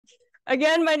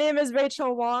Again, my name is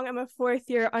Rachel Wong. I'm a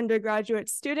fourth-year undergraduate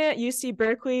student at UC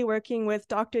Berkeley, working with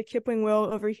Dr. Kipling Will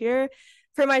over here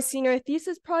for my senior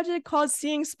thesis project called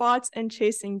Seeing Spots and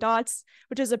Chasing Dots,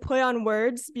 which is a play on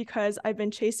words because I've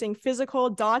been chasing physical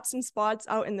dots and spots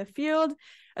out in the field,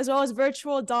 as well as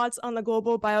virtual dots on the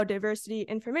Global Biodiversity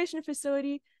Information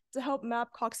Facility to help map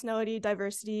coccinellity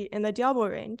diversity in the Diablo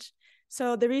Range.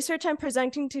 So the research I'm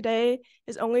presenting today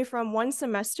is only from one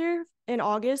semester in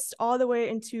August all the way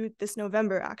into this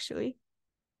November, actually.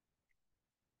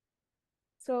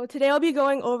 So today I'll be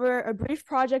going over a brief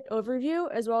project overview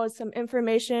as well as some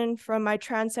information from my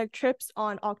transect trips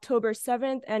on October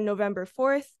 7th and November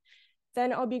 4th.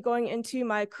 Then I'll be going into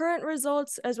my current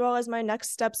results as well as my next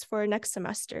steps for next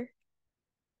semester.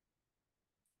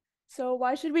 So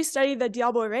why should we study the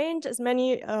Diablo Range? As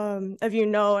many of you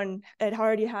know, and it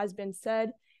already has been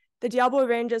said, the Diablo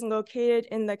Range is located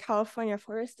in the California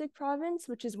Floristic Province,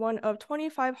 which is one of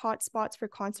 25 hotspots for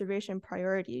conservation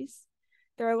priorities.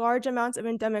 There are large amounts of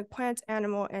endemic plant,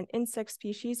 animal, and insect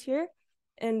species here,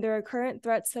 and there are current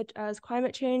threats such as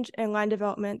climate change and land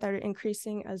development that are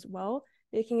increasing as well,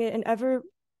 making it an ever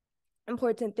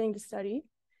important thing to study.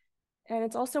 And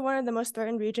it's also one of the most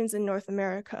threatened regions in North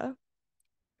America.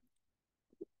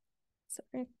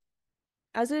 Sorry.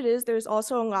 As it is, there's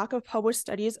also a lack of published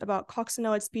studies about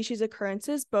coccinellid species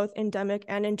occurrences, both endemic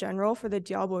and in general, for the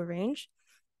Diablo Range.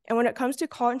 And when it comes to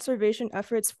conservation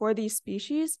efforts for these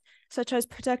species, such as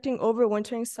protecting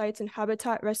overwintering sites and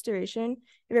habitat restoration,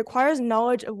 it requires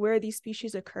knowledge of where these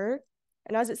species occur.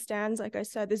 And as it stands, like I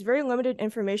said, there's very limited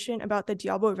information about the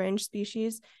Diablo Range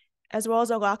species, as well as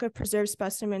a lack of preserved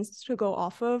specimens to go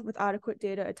off of with adequate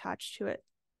data attached to it.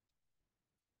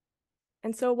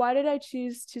 And so why did I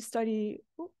choose to study?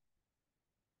 Oh,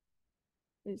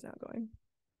 it's not going.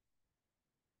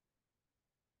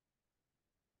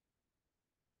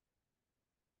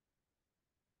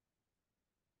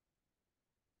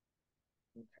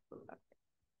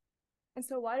 And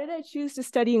so why did I choose to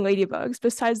study ladybugs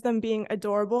besides them being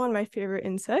adorable and my favorite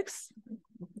insects?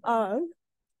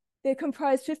 They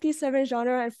comprise 57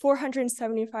 genera and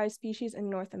 475 species in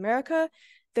North America.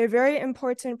 They're very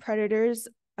important predators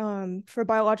for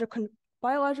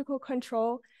biological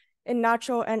control in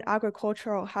natural and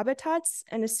agricultural habitats,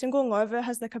 and a single larva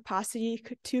has the capacity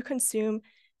to consume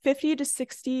 50 to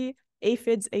 60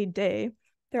 aphids a day.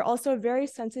 They're also very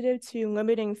sensitive to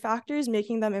limiting factors,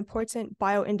 making them important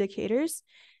bioindicators,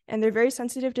 and they're very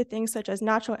sensitive to things such as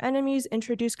natural enemies,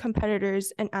 introduced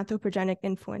competitors, and anthropogenic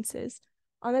influences.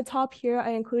 On the top here,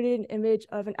 I included an image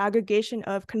of an aggregation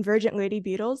of convergent lady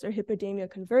beetles, or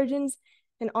Hippodamia convergens,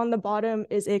 and on the bottom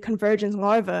is a convergence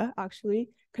larva, actually,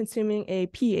 consuming a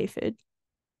pea aphid.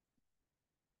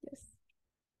 Yes.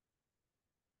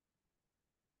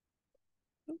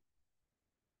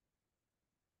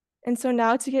 And so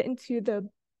now to get into the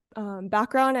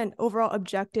background and overall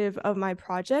objective of my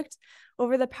project,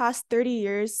 over the past 30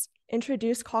 years,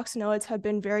 introduced coccinellids have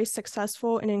been very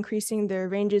successful in increasing their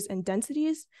ranges and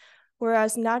densities,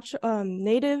 whereas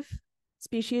native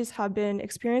species have been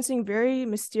experiencing very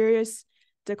mysterious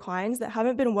declines that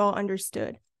haven't been well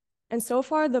understood. And so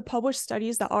far, the published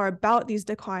studies that are about these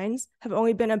declines have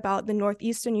only been about the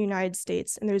northeastern United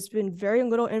States, and there's been very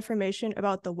little information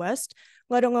about the West,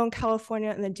 let alone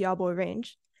California and the Diablo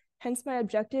Range. Hence, my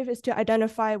objective is to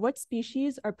identify what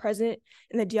species are present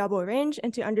in the Diablo Range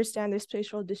and to understand their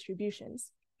spatial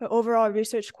distributions. The overall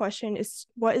research question is,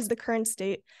 what is the current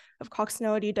state of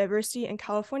coccinellity diversity in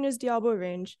California's Diablo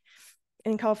Range,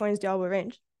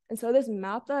 And so this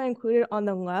map that I included on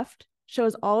the left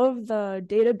shows all of the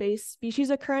database species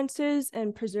occurrences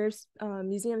and preserved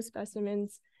museum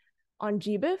specimens on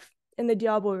GBIF in the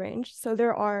Diablo Range. So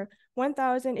there are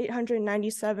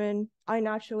 1,897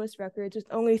 iNaturalist records with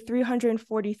only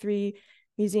 343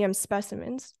 museum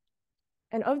specimens.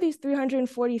 And of these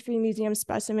 343 museum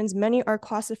specimens, many are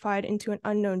classified into an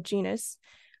unknown genus,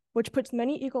 which puts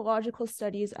many ecological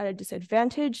studies at a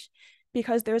disadvantage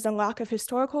because there's a lack of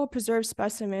historical preserved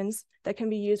specimens that can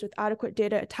be used with adequate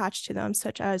data attached to them,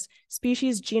 such as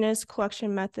species, genus,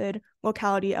 collection method,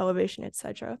 locality, elevation,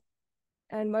 etc.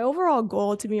 And my overall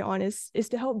goal, to be honest, is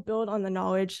to help build on the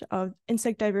knowledge of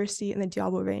insect diversity in the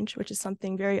Diablo Range, which is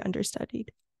something very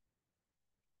understudied.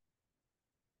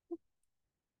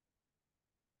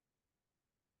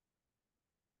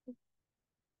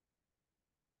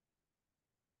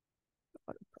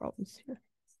 A lot of problems here.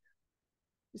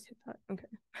 Just hit that, okay.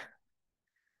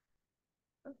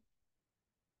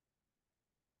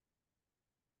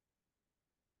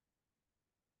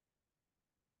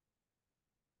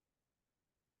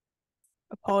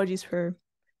 Apologies for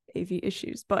AV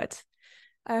issues, but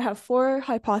I have 4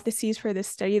 hypotheses for this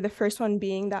study. The first one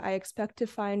being that I expect to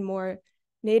find more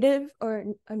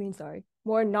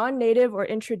more non-native or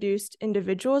introduced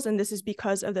individuals, and this is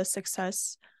because of the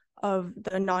success of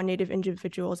the non-native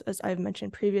individuals, as I've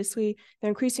mentioned previously. They're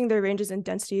increasing their ranges and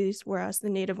densities, whereas the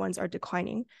native ones are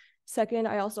declining. Second,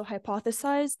 I also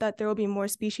hypothesize that there will be more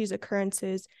species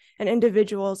occurrences and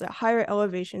individuals at higher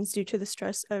elevations due to the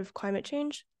stress of climate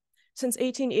change. Since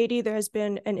 1880, there has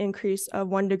been an increase of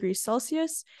 1 degree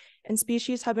Celsius, and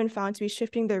species have been found to be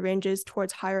shifting their ranges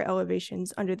towards higher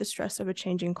elevations under the stress of a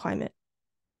changing climate.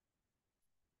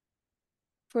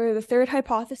 For the third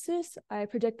hypothesis, I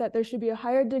predict that there should be a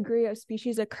higher degree of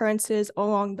species occurrences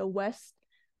along the west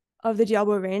of the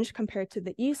Diablo Range compared to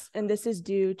the east, and this is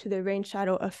due to the rain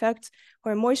shadow effect,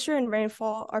 where moisture and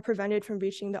rainfall are prevented from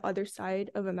reaching the other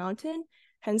side of a mountain.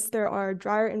 Hence, there are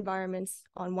drier environments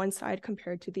on one side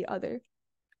compared to the other.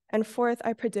 And fourth,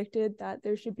 I predicted that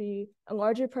there should be a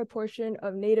larger proportion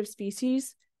of native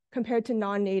species compared to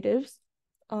non-natives.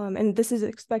 And this is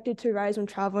expected to rise when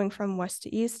traveling from west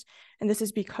to east. And this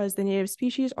is because the native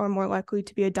species are more likely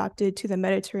to be adapted to the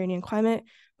Mediterranean climate,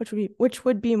 which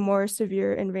would be more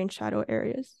severe in rain shadow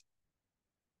areas.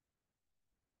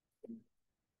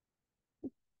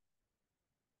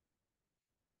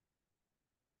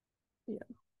 Yeah.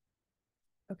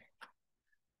 Okay.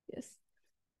 Yes.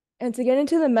 And to get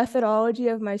into the methodology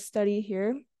of my study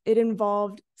here, it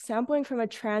involved sampling from a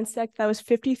transect that was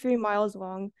 53 miles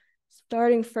long,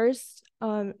 starting first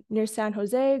near San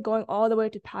Jose, going all the way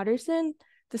to Patterson.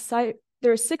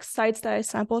 There are 6 sites that I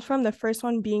sampled from, the first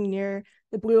one being near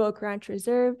the Blue Oak Ranch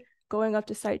Reserve, going up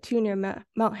to site 2 near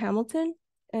Mount Hamilton,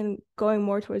 and going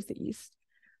more towards the east.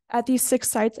 At these 6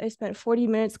 sites, I spent 40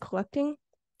 minutes collecting,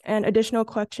 and additional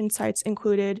collection sites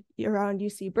included around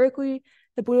UC Berkeley,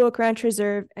 the Blue Oak Ranch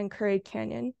Reserve, and Curry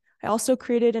Canyon. I also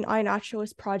created an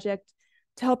iNaturalist project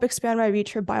to help expand my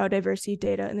reach for biodiversity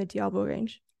data in the Diablo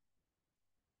Range.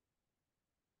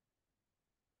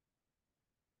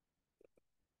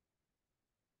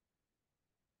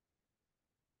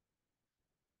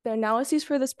 The analyses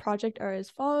for this project are as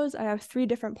follows. I have 3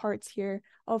 different parts here.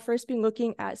 I'll first be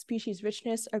looking at species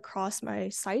richness across my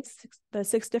sites, the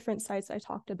 6 different sites I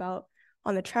talked about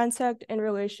on the transect in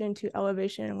relation to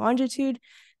elevation and longitude.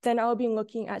 Then I'll be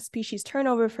looking at species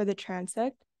turnover for the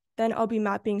transect. Then I'll be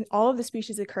mapping all of the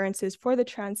species occurrences for the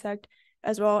transect,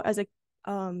 as well as a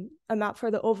map for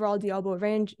the overall Diablo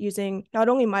Range using not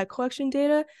only my collection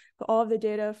data, but all of the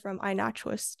data from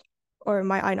iNaturalist or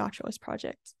my iNaturalist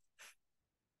project.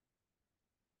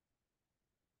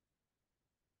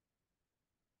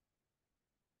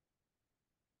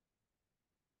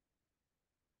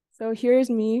 So here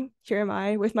am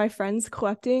I with my friends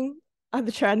collecting at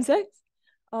the transect.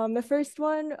 The first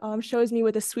one shows me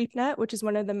with a sweep net, which is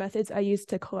one of the methods I use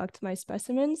to collect my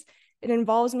specimens. It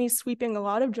involves me sweeping a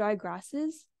lot of dry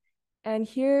grasses. And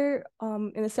here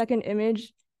in the second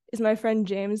image is my friend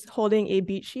James holding a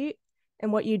beet sheet.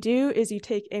 And what you do is you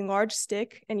take a large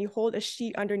stick and you hold a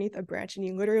sheet underneath a branch, and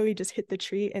you literally just hit the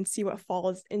tree and see what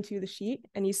falls into the sheet,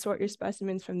 and you sort your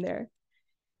specimens from there.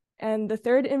 And the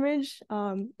third image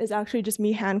is actually just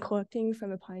me hand collecting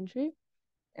from a pine tree.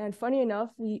 And funny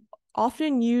enough, we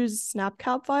often use snap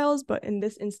cap files, but in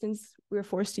this instance, we were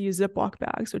forced to use Ziploc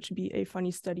bags, which would be a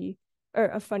funny study or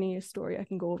a funny story I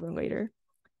can go over later.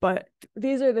 But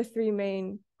these are the 3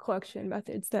 main collection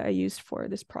methods that I used for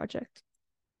this project.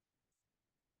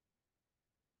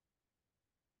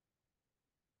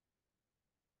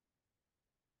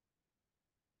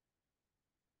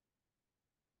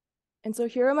 And so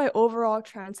here are my overall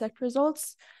transect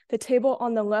results. The table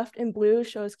on the left in blue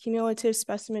shows cumulative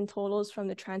specimen totals from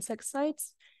the transect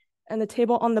sites. And the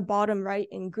table on the bottom right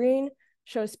in green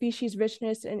shows species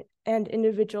richness and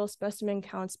individual specimen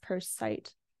counts per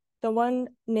site. The one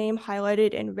name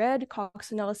highlighted in red,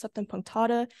 Coccinella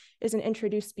septempunctata, is an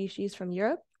introduced species from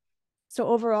Europe. So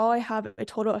overall, I have a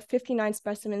total of 59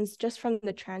 specimens just from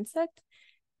the transect.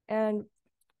 And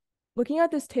looking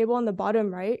at this table on the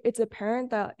bottom right, it's apparent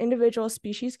that individual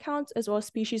species counts as well as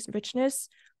species richness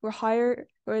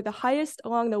were the highest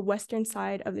along the western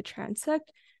side of the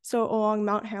transect, so along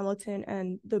Mount Hamilton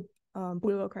and the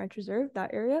Blue Oak Ranch Reserve,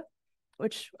 that area,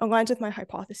 which aligns with my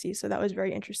hypothesis. So that was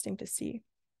very interesting to see.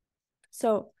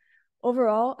 So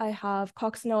overall, I have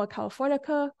Coccinella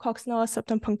californica, Coccinella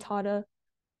septempunctata,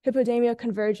 Hippodamia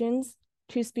convergens,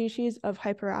 2 species of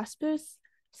Hyperaspis,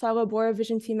 Silobora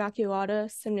viginti maculata,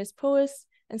 Simnus pullis,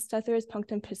 and Stethurus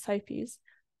punctum piscipes.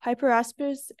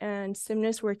 Hyperaspis and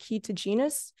Simnus were key to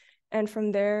genus, and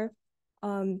from there,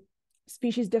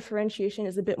 species differentiation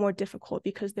is a bit more difficult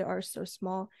because they are so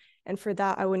small. And for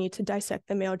that, I would need to dissect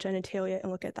the male genitalia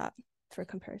and look at that. for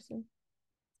comparison.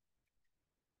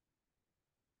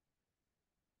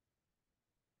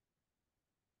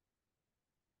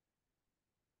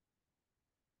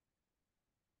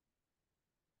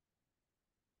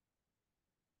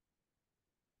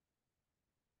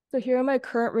 So here are my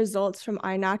current results from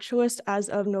iNaturalist as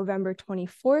of November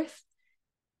 24th.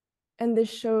 And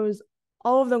this shows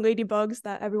all of the ladybugs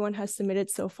that everyone has submitted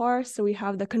so far. So we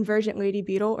have the convergent lady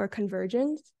beetle or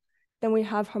convergence. Then we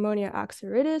have Harmonia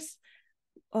axyritis,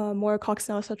 Mora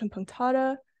coccinella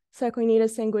subtempunctata, Cyclonida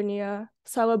sanguinea,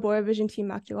 Silobora viginti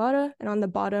maculata, and on the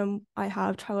bottom I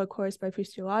have Trilochlorus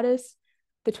bipustulatus,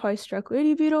 the twice-struck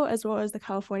lady beetle, as well as the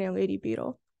California lady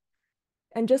beetle.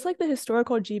 And just like the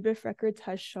historical GBIF records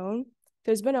has shown,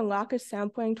 there's been a lack of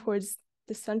sampling towards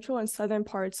the central and southern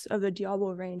parts of the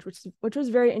Diablo range, which was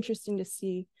very interesting to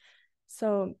see.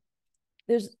 So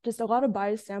there's just a lot of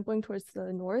biased sampling towards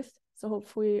the north. So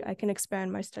hopefully I can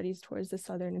expand my studies towards the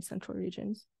southern and central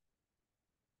regions.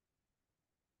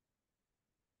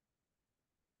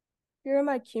 Here are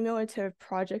my cumulative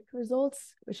project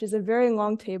results, which is a very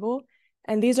long table.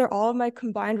 And these are all of my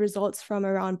combined results from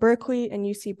around Berkeley and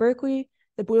UC Berkeley,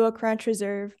 the Blue Oak Ranch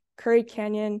Reserve, Curry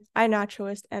Canyon,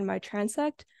 iNaturalist, and my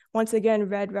transect. Once again,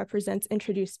 red represents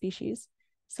introduced species.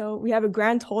 So we have a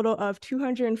grand total of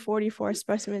 244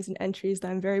 specimens and entries that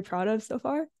I'm very proud of so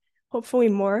far, hopefully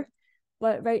more.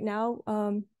 But right now,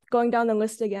 going down the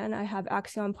list again, I have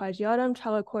Axion plagiatum,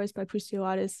 Trilochlorus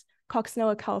bipustulatus,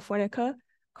 Coccinella californica,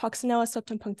 Coccinella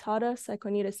subtempunctata,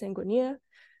 Cyclonida sanguinea,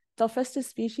 Delphestis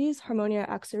species, Harmonia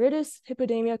axyritis,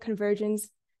 Hippodamia convergens,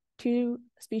 2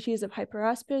 species of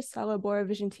Hyperaspis, Silobora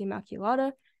viginti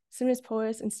maculata, Simnus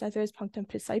polis, and Stethurus punctum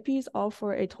piscipes, all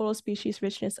for a total species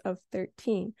richness of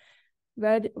 13.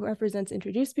 Red represents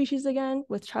introduced species again,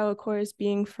 with Trilochlorus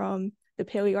being from the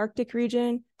Palearctic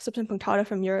region, Subtempunctata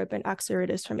from Europe, and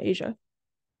Axyritis from Asia.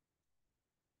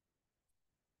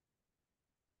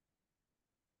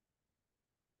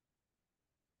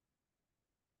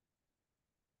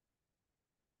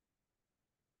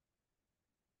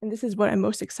 And this is what I'm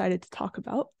most excited to talk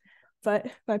about.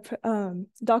 But my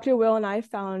Dr. Will and I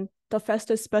found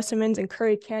Delphestis specimens in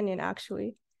Curry Canyon,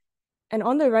 actually. And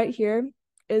on the right here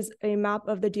is a map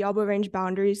of the Diablo Range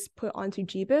boundaries put onto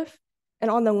GBIF. And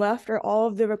on the left are all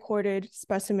of the recorded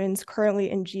specimens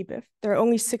currently in GBIF. There are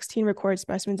only 16 recorded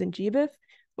specimens in GBIF,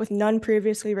 with none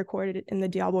previously recorded in the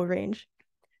Diablo Range.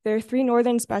 There are 3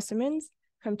 northern specimens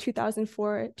from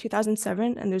 2004,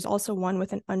 2007, and there's also one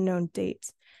with an unknown date.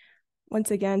 Once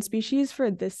again, species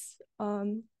for this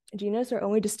genus are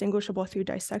only distinguishable through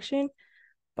dissection,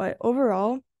 but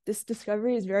overall, this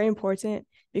discovery is very important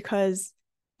because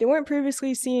they weren't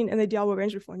previously seen in the Diablo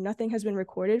Range before. Nothing has been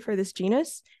recorded for this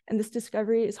genus, and this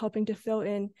discovery is helping to fill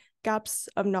in gaps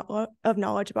of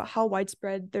knowledge about how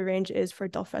widespread the range is for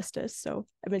Delphestis. So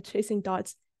I've been chasing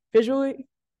dots visually,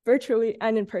 virtually,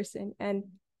 and in person, and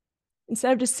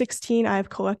instead of just 16, I've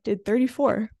collected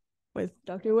 34 with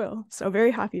Dr. Will, so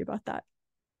very happy about that.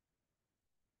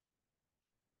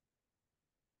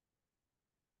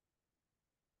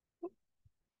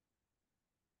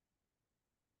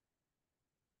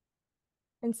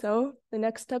 And so the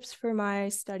next steps for my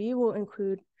study will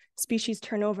include species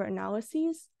turnover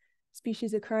analyses,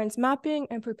 species occurrence mapping,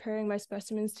 and preparing my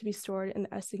specimens to be stored in the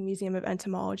Essig Museum of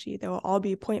Entomology. They will all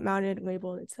be point-mounted,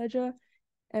 labeled, etc.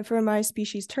 And for my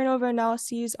species turnover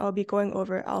analyses, I'll be going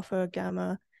over alpha,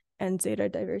 gamma, and zeta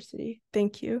diversity.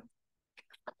 Thank you.